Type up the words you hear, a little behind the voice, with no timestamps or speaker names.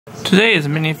Today is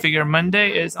Minifigure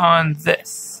Monday is on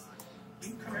this.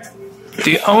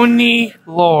 The Oni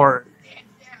Lord.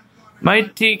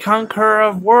 Mighty conqueror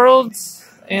of worlds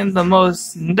and the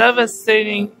most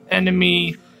devastating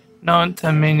enemy known to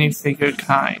minifigure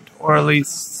kind. Or at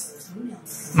least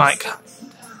my kind.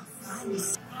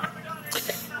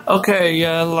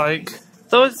 Okay, like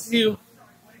those of you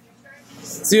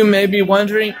may be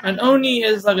wondering, an Oni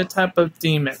is like a type of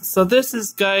demon. So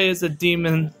this guy is a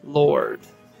demon lord.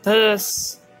 Let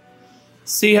us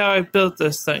see how I built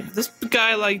this thing. This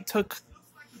guy took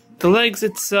the legs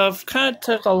itself, kind of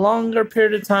took a longer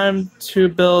period of time to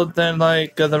build than the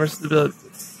rest of the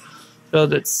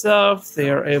build itself.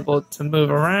 They are able to move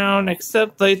around,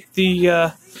 except the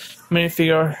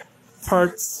minifigure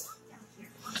parts.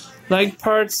 Leg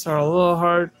parts are a little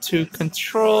hard to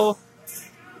control,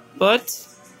 but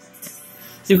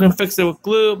you can fix it with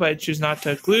glue, but I choose not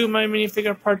to glue my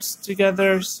minifigure parts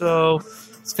together, so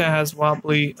this guy has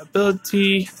wobbly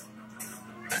ability.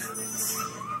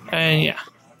 And yeah,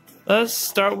 let's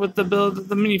start with the build of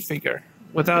the minifigure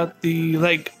without the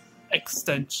leg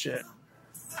extension.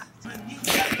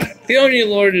 The Oni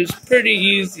Lord is pretty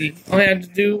easy. All I have to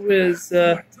do is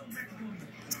the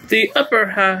upper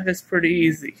half is pretty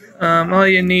easy. All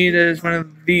you need is one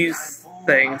of these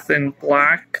things in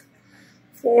black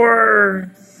for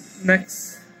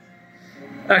next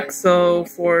Exo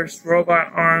Force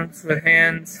robot arms with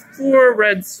hands, 4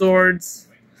 red swords.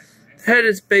 The head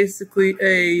is basically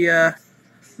a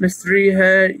mystery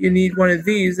head. You need one of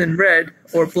these in red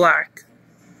or black.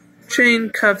 Chain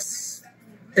cuffs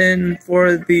in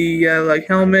for the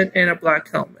helmet and a black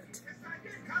helmet.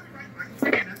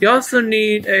 You also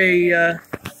need a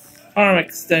arm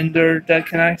extender that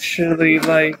can actually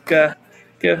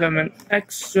give him an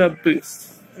extra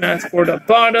boost. And as for the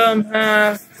bottom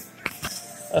half,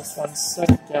 that's one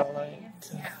second,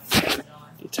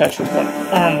 detach with one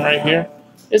arm right here.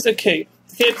 It's a cape.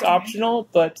 The cape's optional,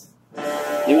 but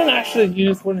you can actually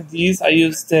use one of these. I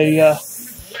used a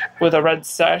with a red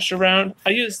sash around. I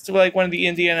used one of the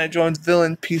Indiana Jones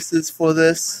villain pieces for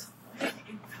this.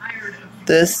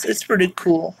 It's pretty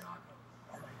cool.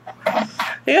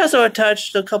 He also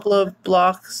attached a couple of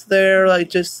blocks there,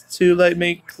 just to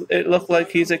make it look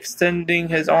like he's extending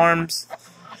his arms.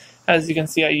 As you can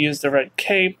see, I used a red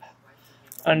cape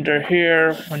under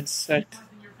here. One sec.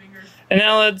 And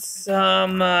now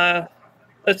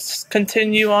let's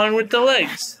continue on with the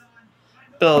legs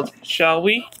build, shall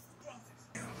we?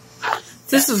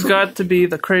 This has got to be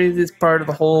the craziest part of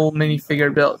the whole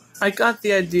minifigure build. I got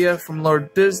the idea from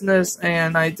Lord Business,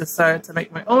 and I decided to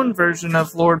make my own version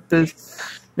of Lord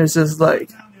Business's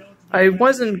leg. I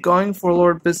wasn't going for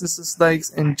Lord Business's legs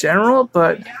in general,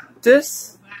 but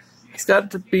this has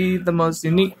got to be the most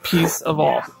unique piece of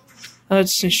all.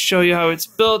 Let's just show you how it's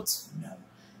built.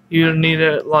 You need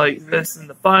it like this in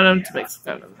the bottom to make some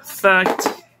kind of effect.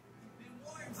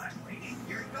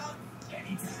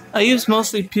 I use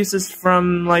mostly pieces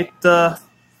from the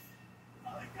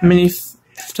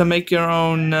to make your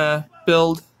own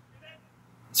build.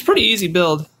 It's a pretty easy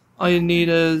build. All you need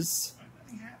is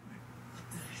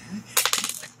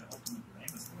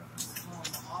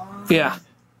the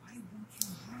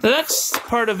next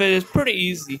part of it is pretty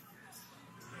easy.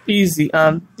 You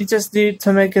just need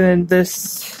to make it in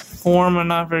this form. I'm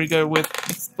not very good with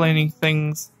explaining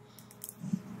things.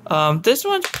 This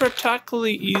one's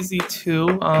particularly easy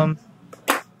too.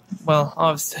 Well,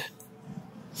 obviously,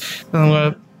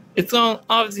 it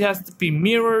obviously has to be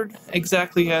mirrored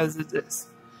exactly as it is.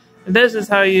 And this is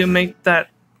how you make that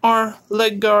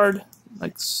leg guard,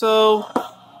 like so.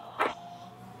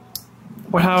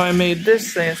 Or how I made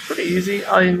this thing is pretty easy.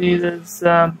 All you need is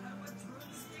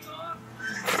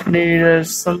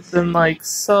something like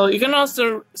so. You can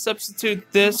also substitute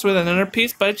this with another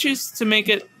piece, but I choose to make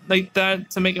it like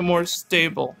that to make it more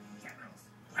stable.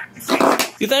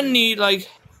 You then need to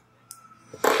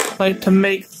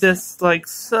make this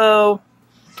so.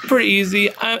 Pretty easy.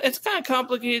 It's kind of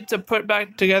complicated to put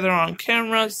back together on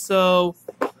camera,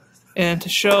 and to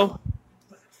show.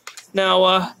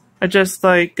 Now I just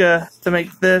to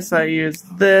make this, I use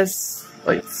this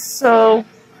so.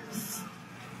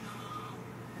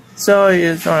 So I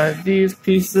use one of these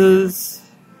pieces.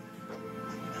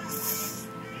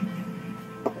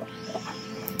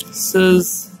 This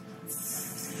is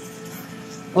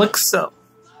like so.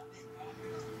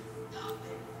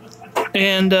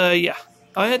 And yeah,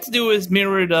 all I had to do is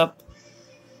mirror it up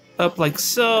like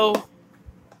so.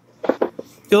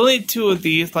 You'll need 2 of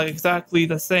these, exactly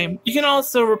the same. You can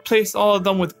also replace all of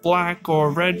them with black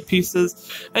or red pieces.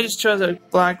 I just chose a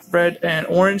black, red, and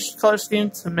orange color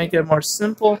scheme to make it more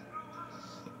simple.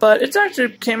 But it actually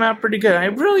came out pretty good. I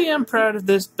really am proud of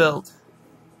this build.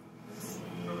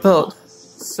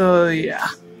 So yeah.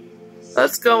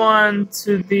 Let's go on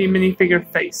to the minifigure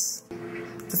face.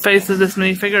 The face of this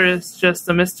minifigure is just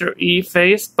a Mr. E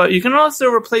face, but you can also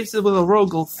replace it with a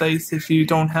Rogel face if you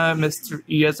don't have Mr.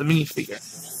 E as a minifigure.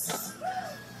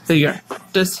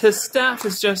 His staff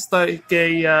is just like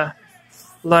a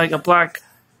black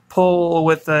pole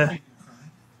with a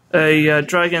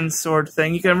dragon sword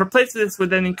thing. You can replace this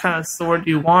with any kind of sword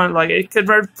you want. Like it could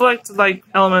reflect like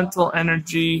elemental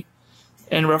energy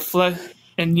and reflect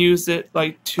and use it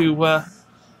like to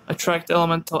attract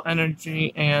elemental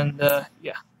energy, and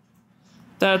yeah,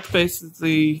 that's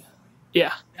basically,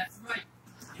 yeah.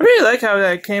 I really like how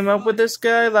I came up with this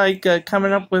guy, like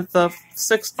coming up with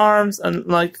 6 arms, and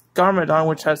like Garmadon,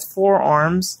 which has 4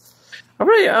 arms. I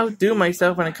really outdo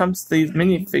myself when it comes to these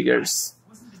minifigures.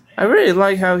 I really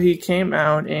like how he came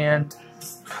out, and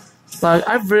like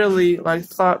I've really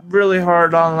thought really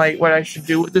hard on like what I should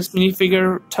do with this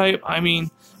minifigure type. I mean,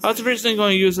 I was originally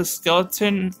going to use a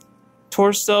skeleton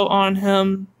torso on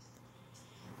him,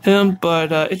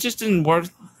 but it just didn't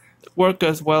work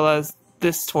as well as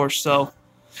this torso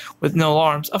with no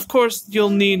arms. Of course, you'll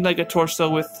need like a torso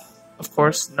with, of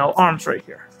course, no arms right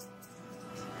here.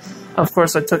 Of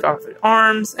course, I took off the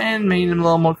arms and made him a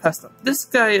little more custom. This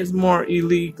guy is more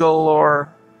illegal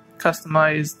or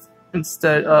customized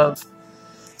instead of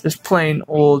just plain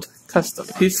old custom.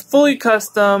 He's fully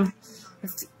custom.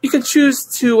 You can choose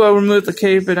to remove the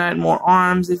cape and add more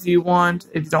arms if you want,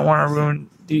 if you don't want to ruin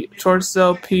the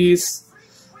torso piece.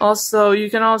 Also, you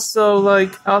can also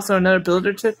another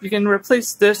builder tip, you can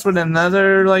replace this with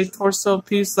another like torso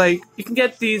piece. Like you can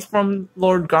get these from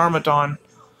Lord Garmadon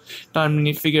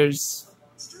minifigures.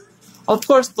 Of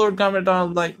course, Lord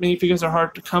Garmadon like minifigures are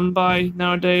hard to come by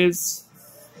nowadays.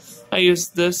 I use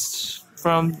this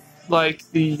from like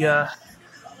the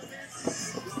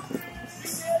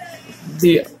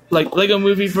like Lego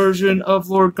movie version of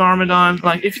Lord Garmadon.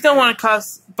 Like if you don't want to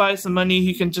buy some money,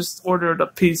 you can just order the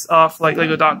piece off like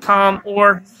Lego.com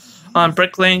or on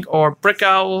Bricklink or Brick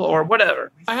Owl or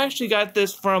whatever. I actually got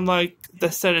this from like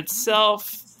the set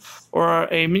itself or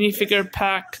a minifigure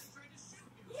pack.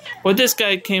 Well, this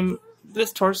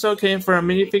torso came from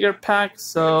a minifigure pack,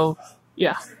 so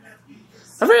yeah.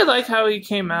 I really like how he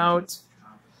came out.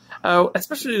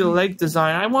 Especially the leg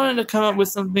design. I wanted to come up with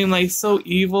something like so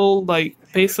evil, like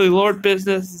basically Lord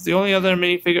Business is the only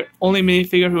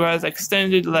minifigure who has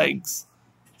extended legs.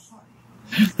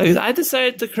 Like, I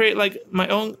decided to create like my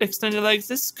own extended legs.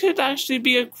 This could actually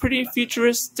be a pretty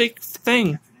futuristic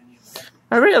thing.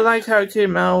 I really like how it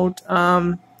came out.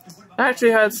 It actually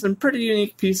had some pretty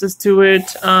unique pieces to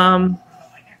it. I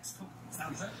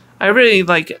really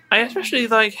like it. I especially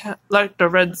like the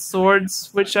red swords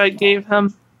which I gave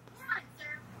him.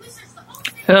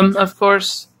 Of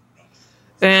course,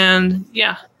 and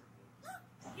yeah.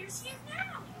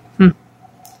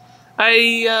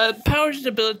 Powers and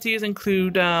abilities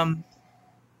include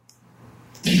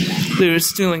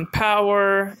stealing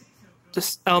power,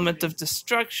 this element of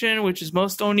destruction, which is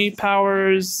most Oni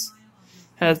powers,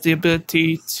 has the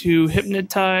ability to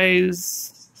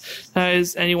hypnotize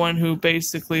anyone who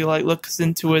basically like looks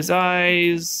into his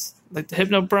eyes, like the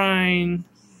Hypnobrine,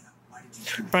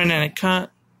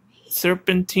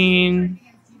 Serpentine.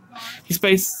 He's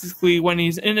basically, when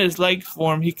he's in his leg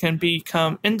form, he can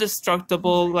become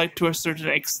indestructible, like to a certain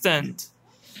extent.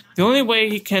 The only way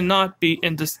he cannot be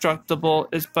indestructible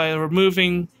is by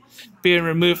being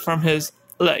removed from his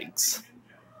legs.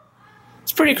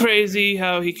 It's pretty crazy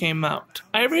how he came out.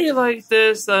 I really like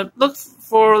this. Look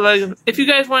for like, if you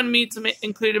guys want me to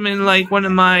include him in like one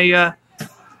of my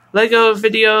Lego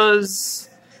videos,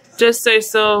 just say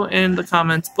so in the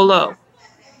comments below.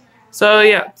 So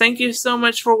yeah, thank you so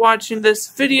much for watching this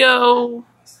video.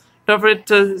 Don't forget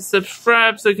to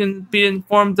subscribe so you can be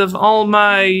informed of all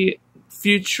my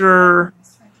future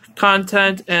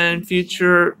content and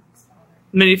future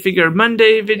Minifigure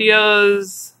Monday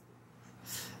videos.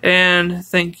 And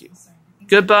thank you.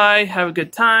 Goodbye, have a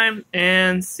good time,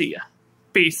 and see ya.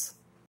 Peace.